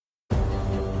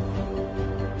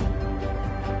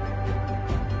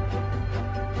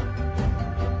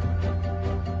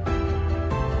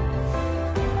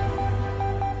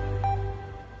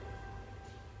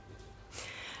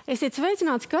Esiet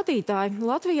sveicināti skatītāji!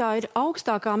 Latvijā ir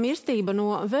augstākā mirstība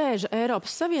no vēža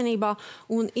Eiropas Savienībā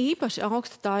un īpaši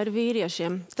augsta tā ir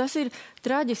vīriešiem. Tas ir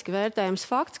traģiski vērtējams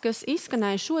fakts, kas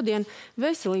izskanēja šodien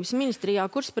Veselības ministrijā,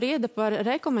 kur sprieda par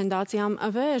rekomendācijām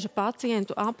vēža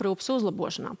pacientu aprūpes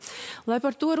uzlabošanā. Lai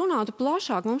par to runātu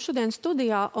plašāk, mums šodien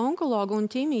studijā onkologu un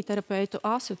ķīmijterapeitu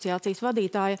asociācijas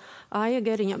vadītāja Aija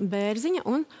Geriņa Bērziņa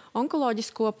un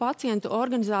onkoloģisko pacientu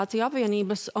organizāciju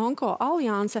apvienības Onko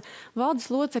Alianse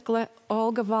valdes locekle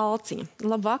Olga Valciņa.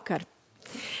 Labvakar!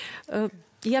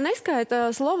 Ja neskaita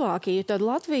Slovākiju, tad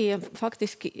Latvija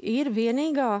faktiski ir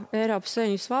vienīgā Eiropas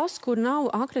Savienības valsts, kur nav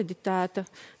akreditēta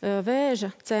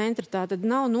vēža centra. Tātad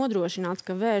nav nodrošināts,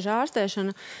 ka vēža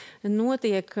ārstēšana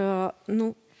notiek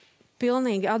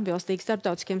pilnīgi atbilstīgi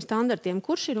starptautiskiem standartiem.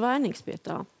 Kurš ir vainīgs pie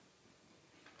tā?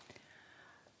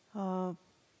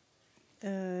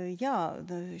 Jā,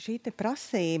 šī te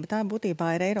prasība, tā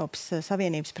būtībā ir Eiropas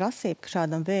Savienības prasība, ka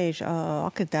šādam vēža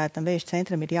akreditētam vēža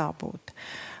centram ir jābūt.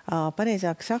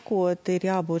 Pareizāk sakot, ir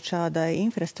jābūt šādai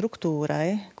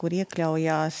infrastruktūrai, kur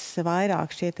iekļaujās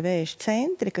vairāk šie vēža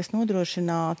centri, kas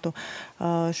nodrošinātu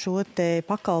šo te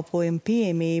pakalpojumu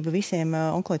pieejamību visiem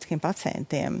onkoloģiskiem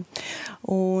pacientiem.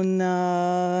 Un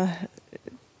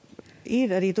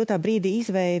ir arī to tā brīdī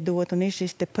izveidot, un ir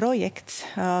šis te projekts,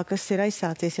 kas ir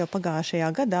aizsācies jau pagājušajā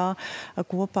gadā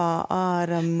kopā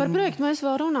ar... Par projektu mēs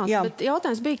vēl runāsim, bet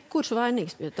jautājums bija, kurš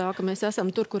vainīgs pie tā, ka mēs esam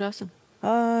tur, kur esam?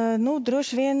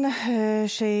 Droši vien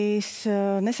šīs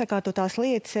nesakārtotās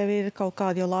lietas jau ir kaut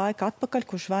kādu laika atpakaļ,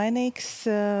 kurš vainīgs.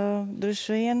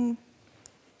 Droši vien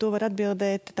to var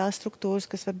atbildēt tās struktūras,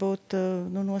 kas varbūt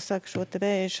nosaka šo te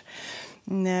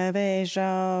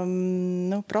vēža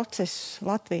procesu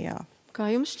Latvijā. Kā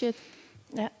jums šķiet?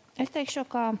 Ja, es teikšu,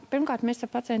 ka pirmkārt mēs ar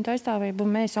pacientu aizstāvību,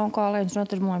 mēs Onko Alianse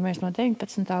nodarbojamies no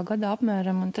 19. gada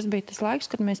apmēram, un tas bija tas laiks,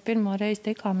 kad mēs pirmo reizi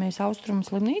tikāmies Austrumu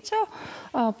slimnīcā.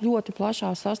 Ļoti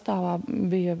plašā sastāvā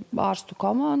bija ārstu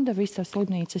komanda, visa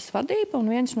slimnīcas vadība,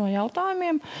 un viens no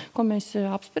jautājumiem, ko mēs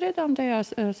apspriedām tajā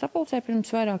sapulcē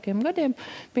pirms vairākiem gadiem,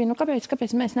 bija,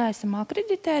 kāpēc mēs neesam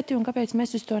akreditēti un kāpēc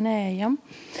mēs uz to neejam.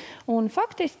 Un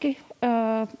faktiski,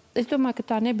 es domāju, ka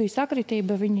tā nebija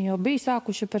sakritība, viņi jau bija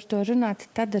sākuši par to runāt,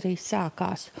 tad arī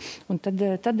sākās. Un tad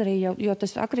arī, jo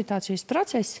tas akreditācijas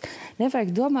process,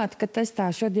 nevajag domāt, ka tas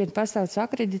tā šodien pasaules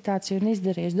akreditāciju un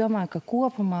izdarīs. Domāju, ka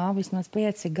kopumā vismaz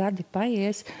 5 gadi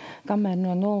paies, kamēr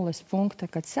no 0 punkta,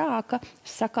 kad sāka,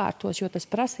 sakārtos, jo tas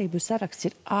prasību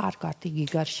saraksts ir ārkārtīgi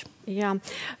garš. Jā,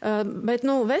 bet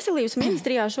Veselības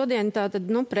ministrijā šodien tātad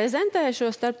prezentē šo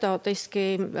starptautiski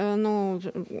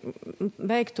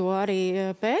veikto arī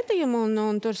pētījumu,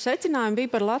 un tur secinājumi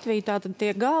bija par Latviju. Tātad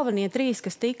tie galvenie 3,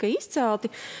 kas tika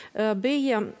izcelti,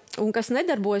 bija, un kas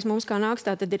nedarbojas mums kā nāks,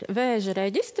 tātad ir vēža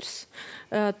reģistrs,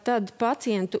 tad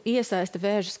pacientu iesaista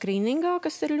vēža skrīningā,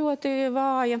 kas ir ļoti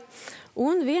vāja,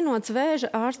 un vienots vēža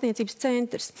ārstniecības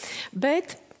centrs.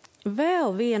 Bet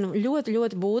vēl vienu ļoti,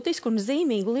 ļoti būtisku un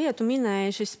zīmīgu lietu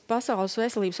minēja šis Pasaules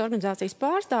veselības organizācijas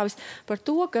pārstāvis par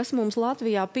to, kas mums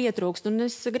Latvijā pietrūkst. Un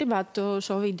es gribētu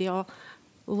šo video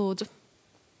lūdzu.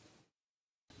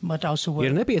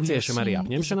 Ir nepieciešama arī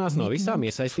apņemšanās no visām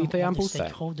iesaistītajām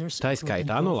pusēm, tā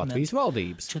skaitā no Latvijas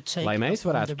valdības, lai mēs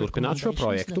varētu turpināt šo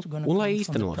projektu un lai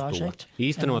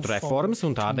īstenotu reformas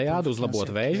un tādējādi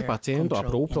uzlabotu vēža pacientu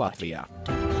aprūpi Latvijā.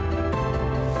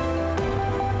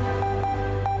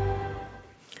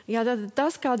 Jā,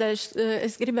 tas, kādēļ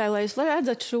es gribēju, lai jūs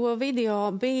redzat šo video,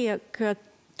 bija, ka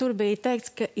tur bija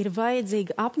teikts, ka ir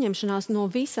vajadzīga apņemšanās no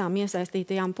visām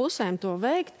iesaistītajām pusēm to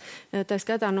veikt, tā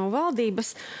skatā no valdības.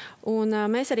 Un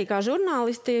mēs arī kā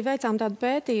žurnālisti veicām tādu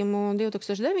pētījumu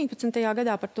 2019.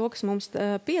 gadā par to, kas mums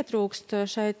pietrūkst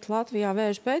šeit Latvijā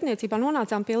vēža pētniecībā.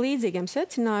 Nonācām pie līdzīgiem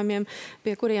secinājumiem,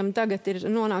 pie kuriem tagad ir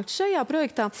nonākt šajā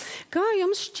projektā. Kā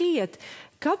jums šķiet,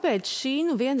 kāpēc šī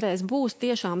vienreiz būs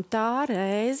tiešām tā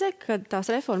reize, kad tās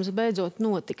reformas beidzot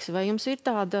notiks? Vai jums ir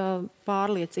tāda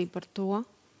pārliecība par to?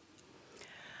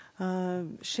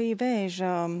 Šī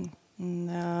vēža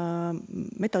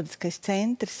metodiskais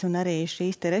centrs un arī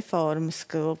šīs te reformas,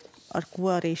 ar ko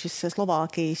arī šis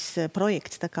Slovākijas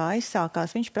projekts tā kā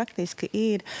aizsākās, viņš praktiski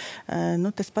ir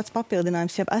tas pats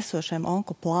papildinājums jau esošajam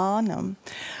onko plānam.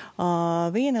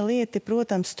 Viena lieta,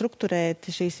 protams, strukturēt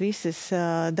šīs visas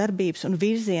darbības un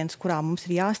virziens, kurā mums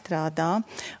ir jāstrādā,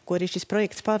 ko arī šis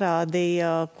projekts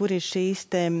parādīja, kur ir šīs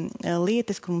te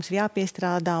lietas, kur mums ir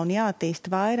jāpiestrādā un jātīst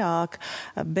vairāk,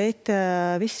 bet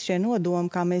visi šie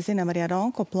nodomi, kā mēs zinām arī ar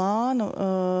onko plānu,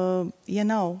 ja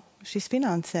nav šis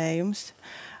finansējums,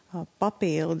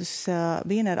 papildus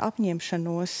viena ar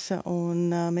apņemšanos, un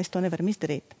mēs to nevaram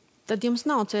izdarīt. Tad jums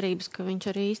nav cerības, ka viņš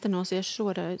arī īstenosies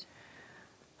šoreiz?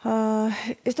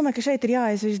 Es domāju, ka šeit ir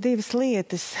jāizvirz divas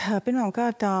lietas. Pirmām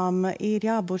kārtām ir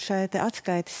jābūt šai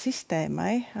atskaites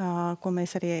sistēmai, ko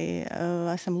mēs arī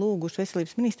esam lūguši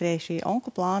veselības ministrijai šī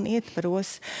onkoplāna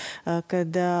ietvaros,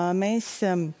 kad mēs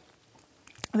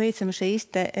veicam šīs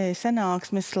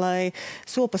sanāksmes, lai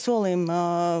soli pa solim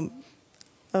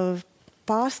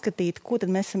pārskatīt, ko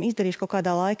tad mēs esam izdarījuši kaut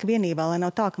kādā laika vienībā, lai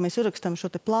nav tā, ka mēs uzrakstam šo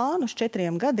plānu uz 4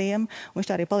 gadiem, un viņš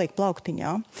tā arī paliek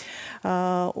plauktiņā.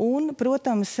 Un,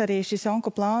 protams, arī šis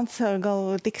onkoplāns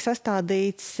tika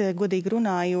sastādīts, godīgi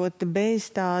runājot, bez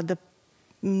tāda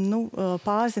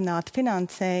pārzināt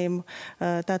finansējumu,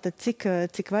 tātad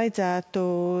cik vajadzētu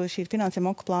šī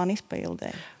finansējuma onkoplāna izpildē.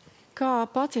 Kā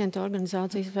pacientu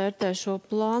organizācijas vērtē šo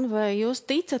plānu, vai jūs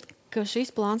ticat, ka šis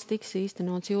plāns tiks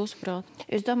īstenots jūsuprāt?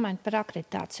 Es domāju par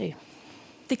akreditāciju.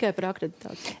 Tikai par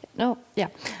akreditāciju? Jā.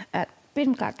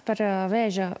 Pirmkārt, par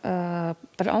vēža,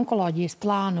 par onkoloģijas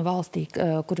plānu valstī,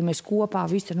 kuru mēs kopā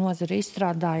visa nozara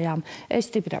izstrādājām.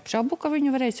 Es stipri apšaubu, ka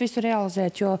viņu varēs visu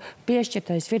realizēt, jo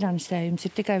piešķirtais finansējums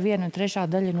ir tikai 1/3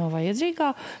 daļa no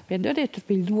vajadzīgā. Piedodiet, tur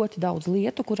bija ļoti daudz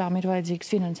lietu, kurām ir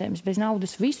vajadzīgs finansējums. Bez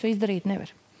naudas visu izdarīt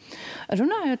nevar.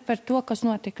 Runājot par to, kas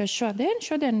notika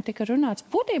šodien tika runāts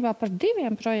būtībā par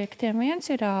 2 projektiem. Viens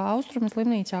ir Austrumu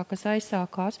slimnīcā, kas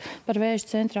aizsākās par vēža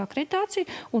centra akreditāciju,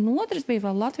 un otrs bija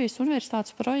vēl Latvijas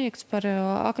universitātes projekts par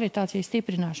akreditācijas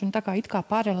stiprināšanu, tā kā it kā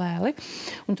paralēli.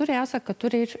 Un tur jāsaka, ka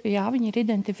tur ir, viņi ir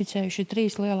identificējuši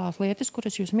 3 lielās lietas,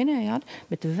 kuras jūs minējāt,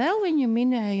 bet vēl viņi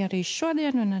minēja arī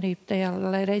šodien un arī tajā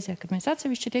reizē, kad mēs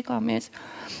atsevišķi tikāmies,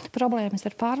 problēmas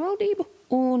ar pārvaldību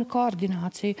un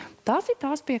koordināciju. Tās ir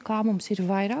tās, pie kā mums ir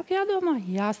vairāk jādomā,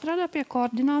 jāstrādā pie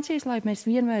koordinācijas, lai mēs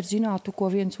vienmēr zinātu, ko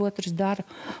viens otrs dara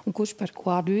un kurš par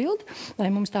ko atbild, lai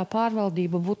mums tā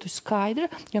pārvaldība būtu skaidra,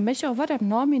 jo mēs jau varam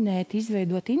nominēt,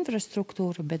 izveidot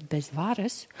infrastruktūru, bet bez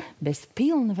varas, bez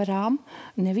pilnvarām,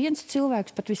 neviens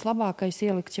cilvēks pat vislabākais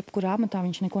ielikts, jebkurā amatā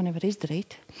viņš neko nevar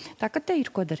izdarīt. Tā ka te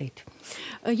ir ko darīt.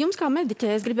 Jums kā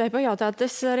mediķē es gribēju pajautāt,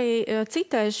 es arī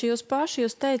citējuši jūs paši,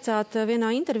 jūs teicāt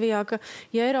vienā intervijā, ka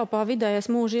ja Eiropā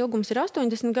vidējais mūža ilgums ir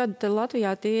 80 gadi, tad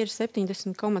Latvijā tie ir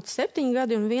 70,7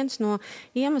 gadi, un viens no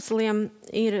iemesliem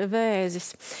ir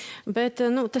vēzis. Bet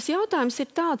tas jautājums ir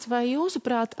tāds, vai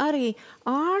jūsuprāt arī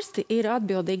ārsti ir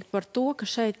atbildīgi par to, ka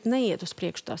šeit neiet uz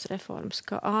priekšu tās reformas,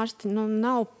 ka ārsti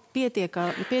nav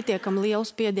pietiekami lielu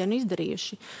spiedienu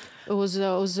izdarījuši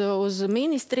uz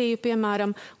ministriju,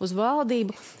 piemēram, uz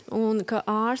valdību, un ka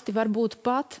ārsti varbūt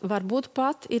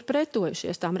pat ir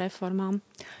pretojušies tām reformām?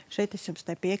 Šeit es jums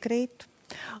nepiekrītu.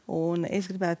 Un es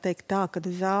gribētu teikt tā, ka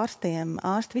uz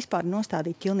ārsti vispār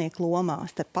nostādīja ķilnieku lomā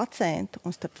starp pacientu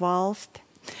un starp valsti.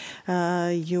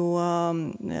 Jo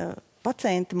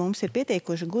pacienti mums ir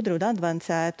pietiekuši gudri un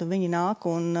advancēti, viņi nāk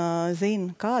un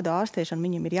zina, kādu ārstēšanu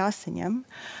viņam ir jāsaņem.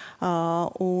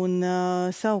 Un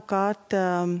savukārt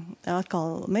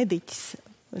atkal mediķis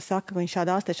saka, ka viņš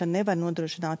šādu ārstēšanu nevar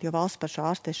nodrošināt, jo valsts par šo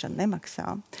ārstēšanu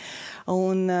nemaksā.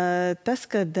 Un tas,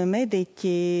 kad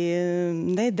mediķi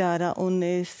nedara un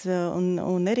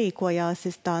nerīkojās,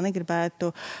 es tā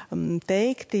negribētu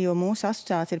teikt, jo mūsu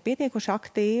asociācija ir pietiekuši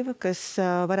aktīva, kas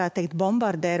varētu teikt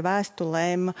bombardē ar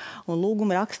vēstulēm un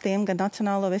lūguma rakstiem gan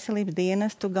Nacionālo veselības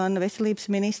dienestu, gan veselības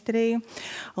ministriju,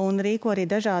 un rīko arī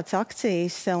dažādas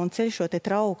akcijas un ceļ šo te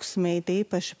trauksmi,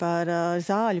 tīpaši par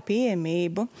zāļu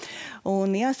pieejamību.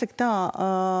 Un jāsaka tā,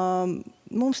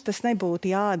 mums tas nebūtu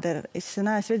jādara. Es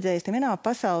neesmu redzējis nevienā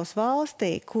pasaules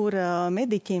valstī, kur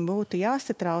mediķiem būtu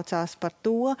jāsatraucās par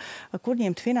to, kur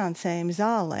ņemt finansējumu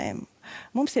zālēm.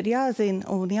 Mums ir jāzina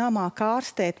un jāmāk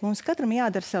ārstēt. Mums katram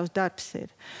jādara savs darbs.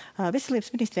 Veselības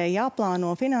ministrijai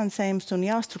jāplāno finansējums un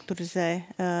jāstrukturizē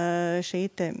šī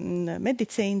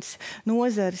medicīnas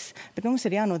nozares, bet mums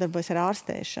ir jānodarbojas ar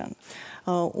ārstēšanu.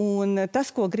 Un tas,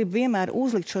 ko grib vienmēr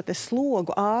uzlikt šo te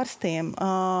slogu ārstiem,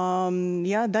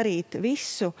 darīt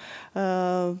visu,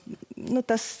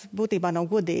 tas būtībā nav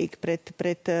godīgi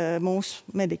pret mūsu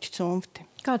mediķu cunfti.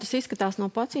 Kā tas izskatās no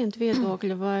pacientu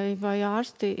viedokļa, vai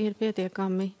ārsti ir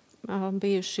pietiekami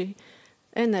bijuši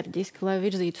enerģiski, lai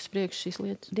virzītu uz priekšu šīs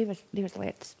lietas? Divas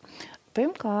lietas.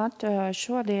 Pirmkārt,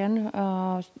 šodien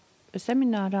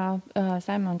seminārā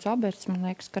Saimons Oberts, man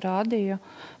liekas, ka rādīja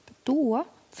to,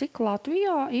 cik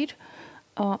Latvijā ir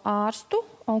ārstu,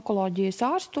 onkoloģijas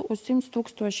ārstu uz 100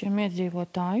 000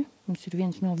 iedzīvotāju. Mums ir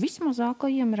viens no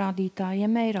vismazākajiem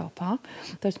rādītājiem Eiropā.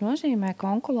 Tas nozīmē, ka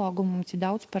onkologu mums ir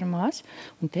daudz par maz.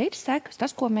 Un te ir sekas,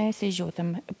 tas, ko mēs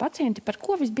izjūtam. Pacienti, par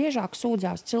ko visbiežāk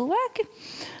sūdzās cilvēki,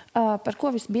 par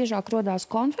ko visbiežāk rodās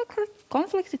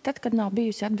konflikti, tad, kad nav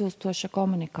bijusi atbilstoša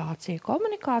komunikācija.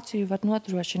 Komunikāciju var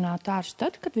nodrošināt ārsts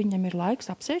tad, kad viņam ir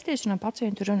laiks apsēsties un ar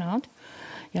pacientu runāt.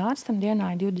 Ja ārstam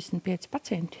dienā ir 25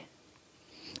 pacienti,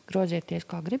 grozieties,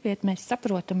 kā gribiet, mēs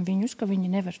saprotam viņus, ka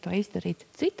viņi nevar to izdarīt.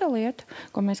 Cita lieta,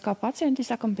 ko mēs kā pacienti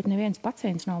sakam, bet neviens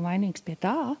pacients nav vainīgs pie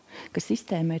tā, ka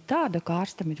sistēma ir tāda, ka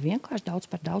ārstam ir vienkārši daudz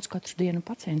par daudz katru dienu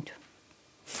pacientu.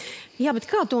 Jā, bet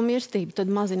kā to mirstību tad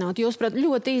mazināt? Jūs, prāt,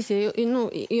 ļoti īsi,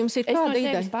 jums ir kāda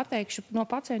ideja? Es pateikšu no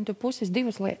pacientu puses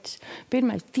divas lietas.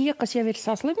 Pirmais, tie, kas jau ir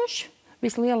saslimuši,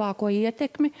 vislielāko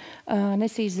ietekmi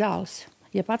nesīs zāles.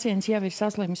 Ja pacients jau ir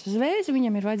saslimis uz vēzi,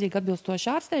 viņam ir vajadzīga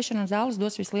atbilstoša ārstēšana, un zāles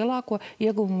dos vislielāko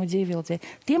ieguvumu dzīvildzībai.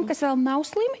 Tiem, kas vēl nav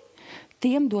slimi,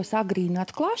 tiem dos agrīna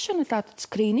atklāšana, tātad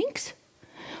skrīnings.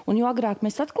 Un jo agrāk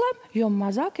mēs atklājam, jo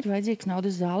mazāk ir vajadzīgs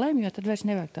naudas zālēm, jo tad vairs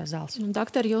nevajag tās zāles.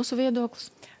 Doktori, jūsu viedoklis?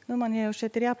 Man jau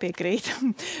šeit ir jāpiekrīt.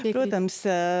 Protams,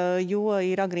 jo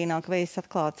ir agrīnāk vēzis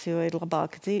atklāts, jo ir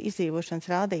labāka izdzīvošanas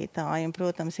rādītāji. Un,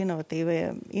 protams,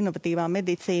 inovatīvā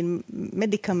medicīna,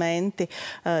 medikamenti,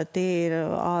 tie ir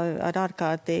ar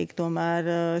ārkārtīgi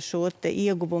tomēr šo te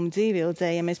ieguvumu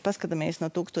dzīvildē. Ja mēs paskatāmies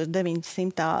no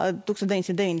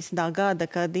 1990. gada,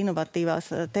 kad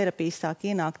inovatīvās terapijas sāk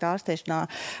ienākt ārstēšanā,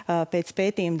 pēc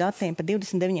pētījuma datiem par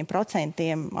 29%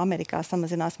 Amerikā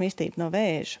samazinās mirstība no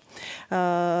vēža.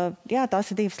 Jā,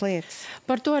 tās ir divas lietas.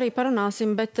 Par to arī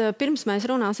parunāsim, bet pirms mēs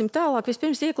runāsim tālāk,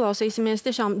 vispirms ieklausīsimies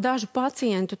tiešām dažu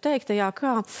pacientu teiktajā,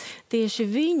 kā tieši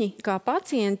viņi, kā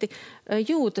pacienti,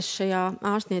 jūtas šajā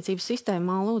ārstniecības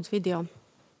sistēmā. Lūdzu, video.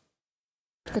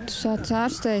 Kad tu sāc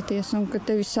ārstēties un kad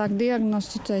tevi sāk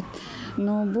diagnosticēt,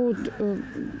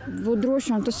 būt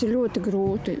drošām tas ir ļoti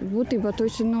grūti. Būtībā tu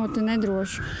esi ļoti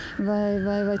nedroši.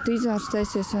 Vai tu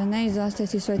izārstēsies vai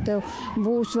neizārstēsies, vai tev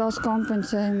būs vēl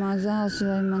kompensējumā zāles,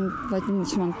 vai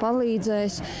viņas man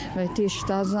palīdzēs, vai tieši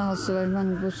tā zāles, vai man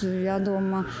būs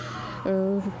jādomā,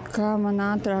 kā man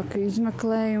ātrāk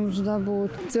izmeklējums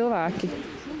dabūt. Cilvēki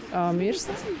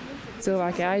mirst,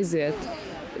 cilvēki aiziet.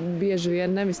 Bieži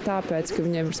vien nevis tāpēc, ka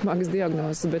viņiem ir smagas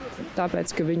diagnozes, bet tāpēc,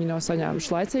 ka viņi nav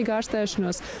saņēmuši laicīgu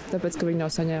ārstēšanos, tāpēc, ka viņi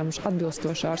nav saņēmuši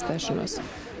atbilstošu ārstēšanos.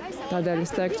 Tādēļ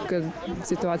es teiktu, ka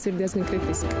situācija ir diezgan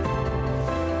kritiska.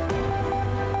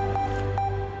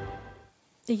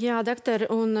 Jā, doktor,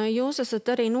 un jūs esat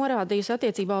arī norādījusi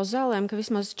attiecībā uz zālēm, ka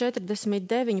vismaz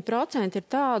 49% ir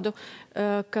tādu,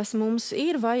 kas mums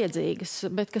ir vajadzīgas,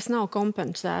 bet kas nav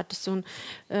kompensētas. Un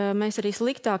mēs arī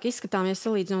sliktāk izskatāmies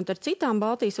salīdzinot ar citām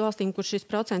Baltijas valstīm, kur šis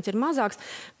procents ir mazāks.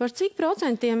 Par cik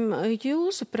procentiem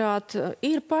jūsuprāt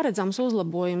ir paredzams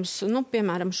uzlabojums,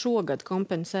 piemēram, šogad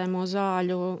kompensējumu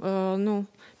zāļu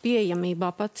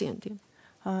pieejamībā pacientiem?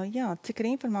 Jā, cik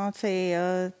ir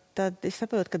informācija? Tad es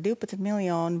saprotu, ka 12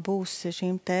 miljoni būs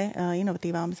šīm te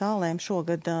inovatīvām zālēm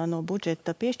šogad no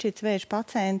budžeta piešķirts vēža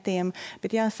pacientiem,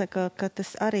 bet jāsaka, ka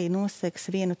tas arī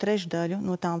noseks 1/3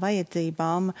 no tām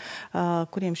vajadzībām,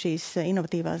 kuriem šīs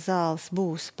inovatīvās zāles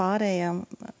būs. Pārējām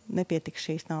nepietiks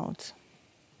šīs naudas.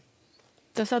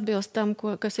 Tas atbilst tam,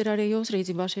 kas ir arī jūsu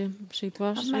rīdzībā šī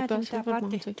paša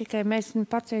informācija. Tikai mēs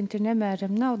pacienti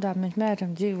nemēram naudā, mēs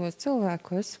mēram dzīvos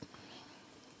cilvēkos.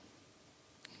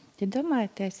 Ja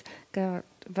domājaties, ka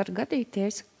var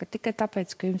gadīties, ka tikai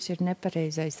tāpēc, ka jums ir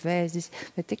nepareizais vēzis,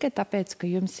 vai tikai tāpēc, ka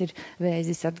jums ir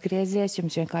vēzis atgriezies,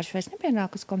 jums vienkārši vairs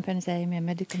nepienākas kompensējumie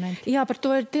medikamenti? Jā, par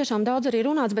to ir tiešām daudz arī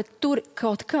runāts, bet tur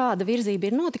kaut kāda virzība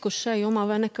ir notikusi šajā jomā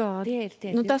vai nekāda?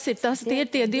 Tie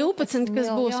ir tie 12, kas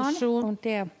būs uz šo. Un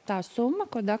tā summa,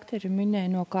 ko doktori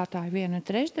minēja, no kā tā ir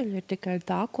 1/3, ir tikai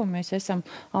tā, ko mēs esam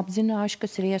apzinājuši,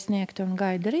 kas ir iesniegta un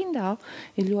gaida rindā.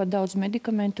 Ir ļoti daudz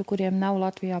medikamentu, kuriem nav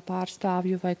Latvijā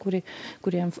pārstāvju vai kuriem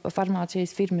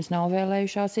farmācijas firmas nav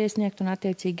vēlējušās iesniegt, un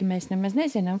attiecīgi mēs nemaz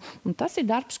nezinām. Un tas ir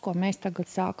darbs, ko mēs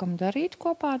tagad sākam darīt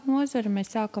kopā ar nozari.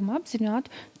 Mēs sākam apzināt,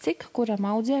 cik kuram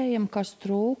audzējam, kas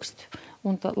trūkst,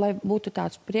 un lai būtu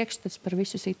tāds priekšstats par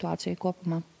visu situāciju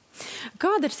kopumā.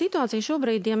 Kāda ir situācija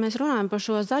šobrīd, ja mēs runājam par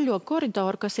šo zaļo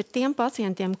koridoru, kas ir tiem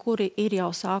pacientiem, kuri ir jau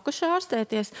sākuši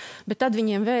ārstēties, bet tad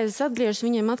viņiem vēzis atgriežas,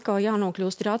 viņiem atkal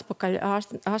jānokļūst ir atpakaļ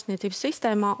ārstniecības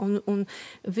sistēmā, un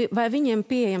vai viņiem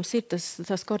pieejams ir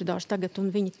tas koridors tagad,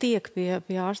 un viņi tiek pie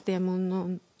ārstiem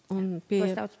To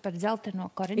sauc par dzelteno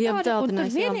koridoru. Un tur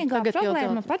vienīgā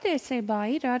problēma patiesībā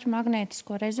ir ar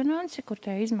magnētisko rezonanci, kur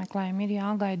tie izmeklējumi ir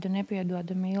jāgaida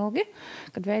nepiedodami ilgi.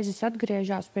 Kad vēzis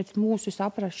atgriežas pēc mūsu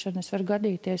saprašanas, var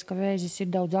gadīties, ka vēzis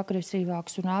ir daudz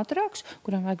agresīvāks un ātrāks,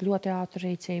 kuram vajag ļoti ātru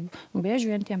rīcību. Un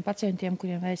bieži vien tiem pacientiem,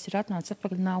 kuriem vēzis ir atnācis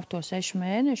atpakaļ, nav to 6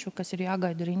 mēnešu, kas ir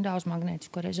jāgaida rindā uz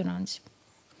magnētisko rezonanci.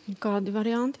 Kādi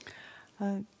varianti?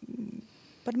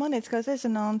 Par magnētiskās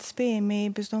rezonances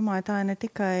pieejamību, es domāju, tā ir ne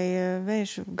tikai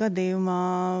vēža gadījumā,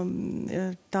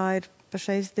 tā ir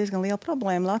pašreiz diezgan liela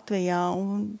problēma Latvijā,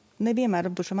 un nevienmēr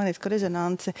varbūt šo magnētisko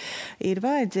rezonanci ir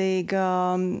vajadzīga,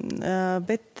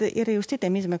 bet ir arī uz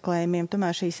citiem izmeklējumiem,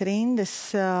 tomēr šīs rindas,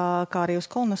 kā arī uz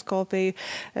kolonoskopiju,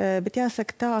 bet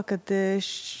jāsaka tā, ka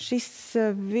šis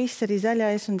viss arī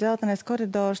zaļais un dzeltenais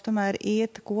koridors tomēr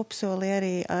iet kopsolī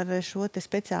arī ar šo te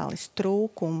speciālistu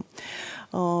trūkumu,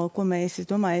 ko mēs, es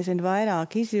domāju, aizvien vairāk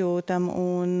izjūtam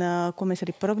un ko mēs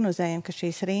arī prognozējam, ka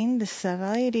šīs rindas,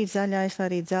 vai arī zaļais, vai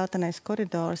arī dzeltenais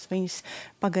koridors, viņas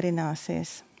pagarināsies.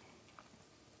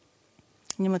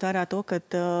 Ņemot vērā to, ka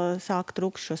sāk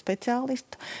trūkt šo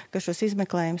speciālistu, ka šos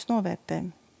izmeklējumus novērtē.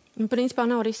 Principā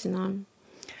nav risinājumu.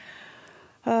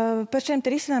 Par šiem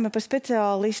risinājumiem par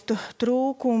speciālistu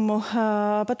trūkumu,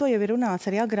 par to jau ir runāts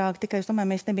arī agrāk, tikai es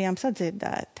domāju, mēs nebijām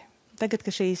sadzirdēti. Tagad,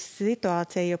 ka šī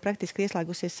situācija jau praktiski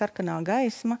ieslēgusies sarkanā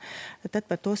gaisma, tad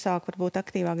par to sāk varbūt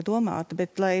aktīvāk domāt.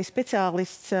 Bet, lai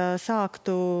speciālists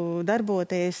sāktu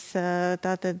darboties,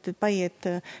 tātad paiet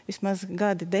vismaz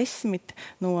gadi 10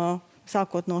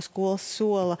 sākot no skolas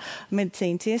sola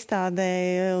medicīnas iestādē,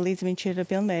 līdz viņš ir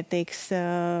pilnvērtīgs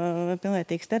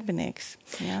darbinieks.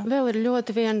 Jā. Vēl ir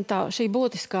ļoti viena šī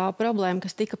būtiskā problēma,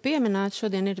 kas tika pieminēta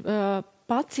šodien, ir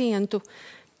pacientu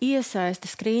iesaiste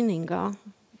skrīningā.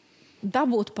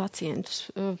 Dabūt pacientus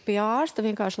pie ārsta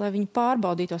vienkārši, lai viņi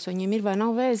pārbaudītos, vai viņiem ir vai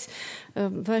nav vēzis,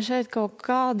 vai šeit kaut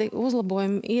kādi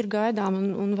uzlabojumi ir gaidām,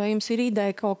 un vai jums ir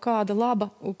ideja kaut kāda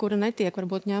laba, kura netiek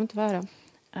varbūt ņemt vērā?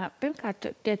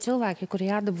 Pirmkārt, tie cilvēki, kuri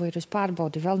jādabū ir uz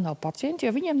pārbaudi, vēl nav pacienti,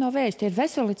 jo viņiem nav vēzis. Tie ir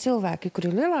veseli cilvēki, kuri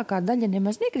lielākā daļa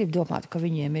nemaz negrib domāt, ka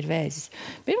viņiem ir vēzis.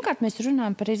 Pirmkārt, mēs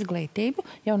runājam par izglītību.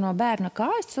 Jau no bērna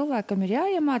kājas cilvēkam ir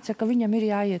jāiemāca, ka viņam ir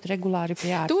jāiet regulāri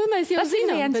pie ārsta. To mēs jau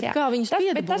zinām, bet kā viņus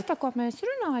piedabūt? Bet tas, par ko mēs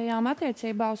runājām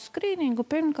attiecībā uz skrīningu,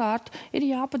 pirmkārt, ir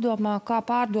jāpadomā, kā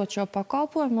pārdot šo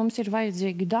pakalpojumu. Mums ir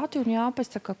vajadzīgi dati un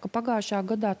jāpasaka, ka pagājušā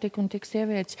gadā tik un tik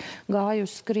sievietes gāja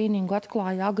uz skrīningu,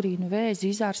 atklāja agrīnu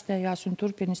vēzi, izārstējās un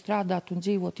turpina strādāt un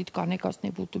dzīvot, it kā nekas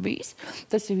nebūtu bijis.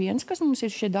 Tas ir viens, kas mums ir,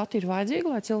 šie dati ir vajadzīgi,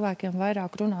 lai cilvēkiem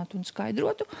vairāk runātu un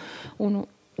skaidrotu. Un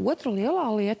otra lielā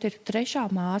lieta ir trešā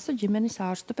māsa ģimenes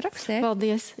ārsta praksē.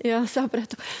 Paldies, jā,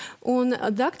 sapratu. Un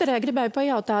doktorē gribēju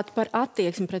pajautāt par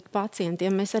attieksmi pret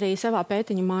pacientiem. Mēs arī savā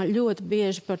pētiņumā ļoti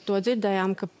bieži par to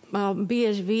dzirdējām, ka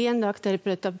bieži vien doktori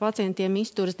pret pacientiem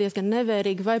izturas diezgan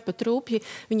nevērīgi vai pat rupji,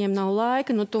 viņiem nav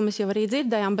laika, to mēs jau arī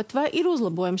dzirdējām, bet vai ir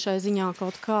uzlabojumi šai ziņā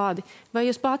kaut kādi? Vai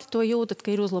jūs pati to jūtat,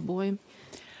 ka ir uzlabojumi?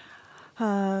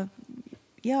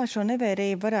 Jā, šo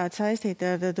nevērību varētu saistīt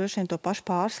ar droši vien to pašu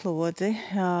pārslodzi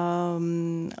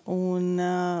un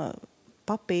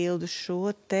papildus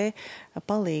šo te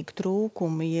palīgu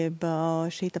trūkumu, jeb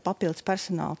šī papildus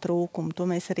personāla trūkumu. To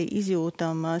mēs arī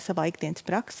izjūtam savā ikdienas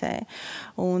praksē.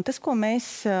 Un tas, ko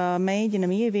mēs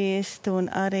mēģinam ieviest, un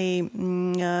arī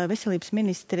veselības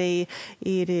ministrija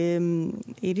ir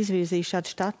izvirzījuši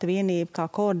šādu štata vienību kā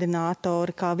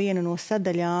koordinātori, kā vienu no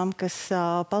sadaļām, kas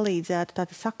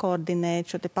palīdzētu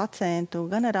sakoordinēt šo te pacientu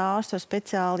gan ar ārstu, ar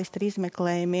speciālistu, ar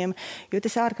izmeklējumiem, jo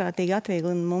tas ārkārtīgi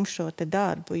atvieglina mums šo te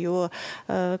darbu, jo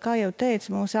kā jau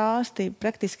teicu, mūsu ārsti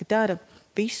praktiski dara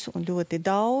visu un ļoti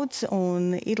daudz,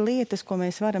 un ir lietas, ko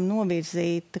mēs varam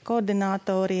novirzīt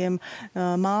koordinatoriem,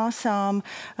 māsām,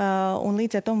 un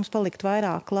līdz ar to mums palikt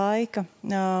vairāk laika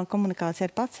komunikācijai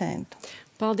ar pacientu.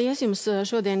 Paldies jums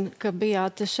šodien, ka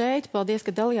bijāt šeit. Paldies, ka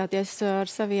dalījāties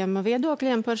ar saviem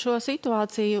viedokļiem par šo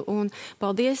situāciju. Un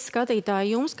paldies,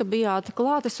 skatītāji, jums, ka bijāt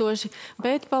klātesoši,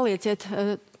 bet palieciet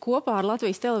kopā ar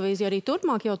Latvijas televīziju arī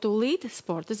turpmāk, jau tūlīt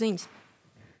sporta ziņas.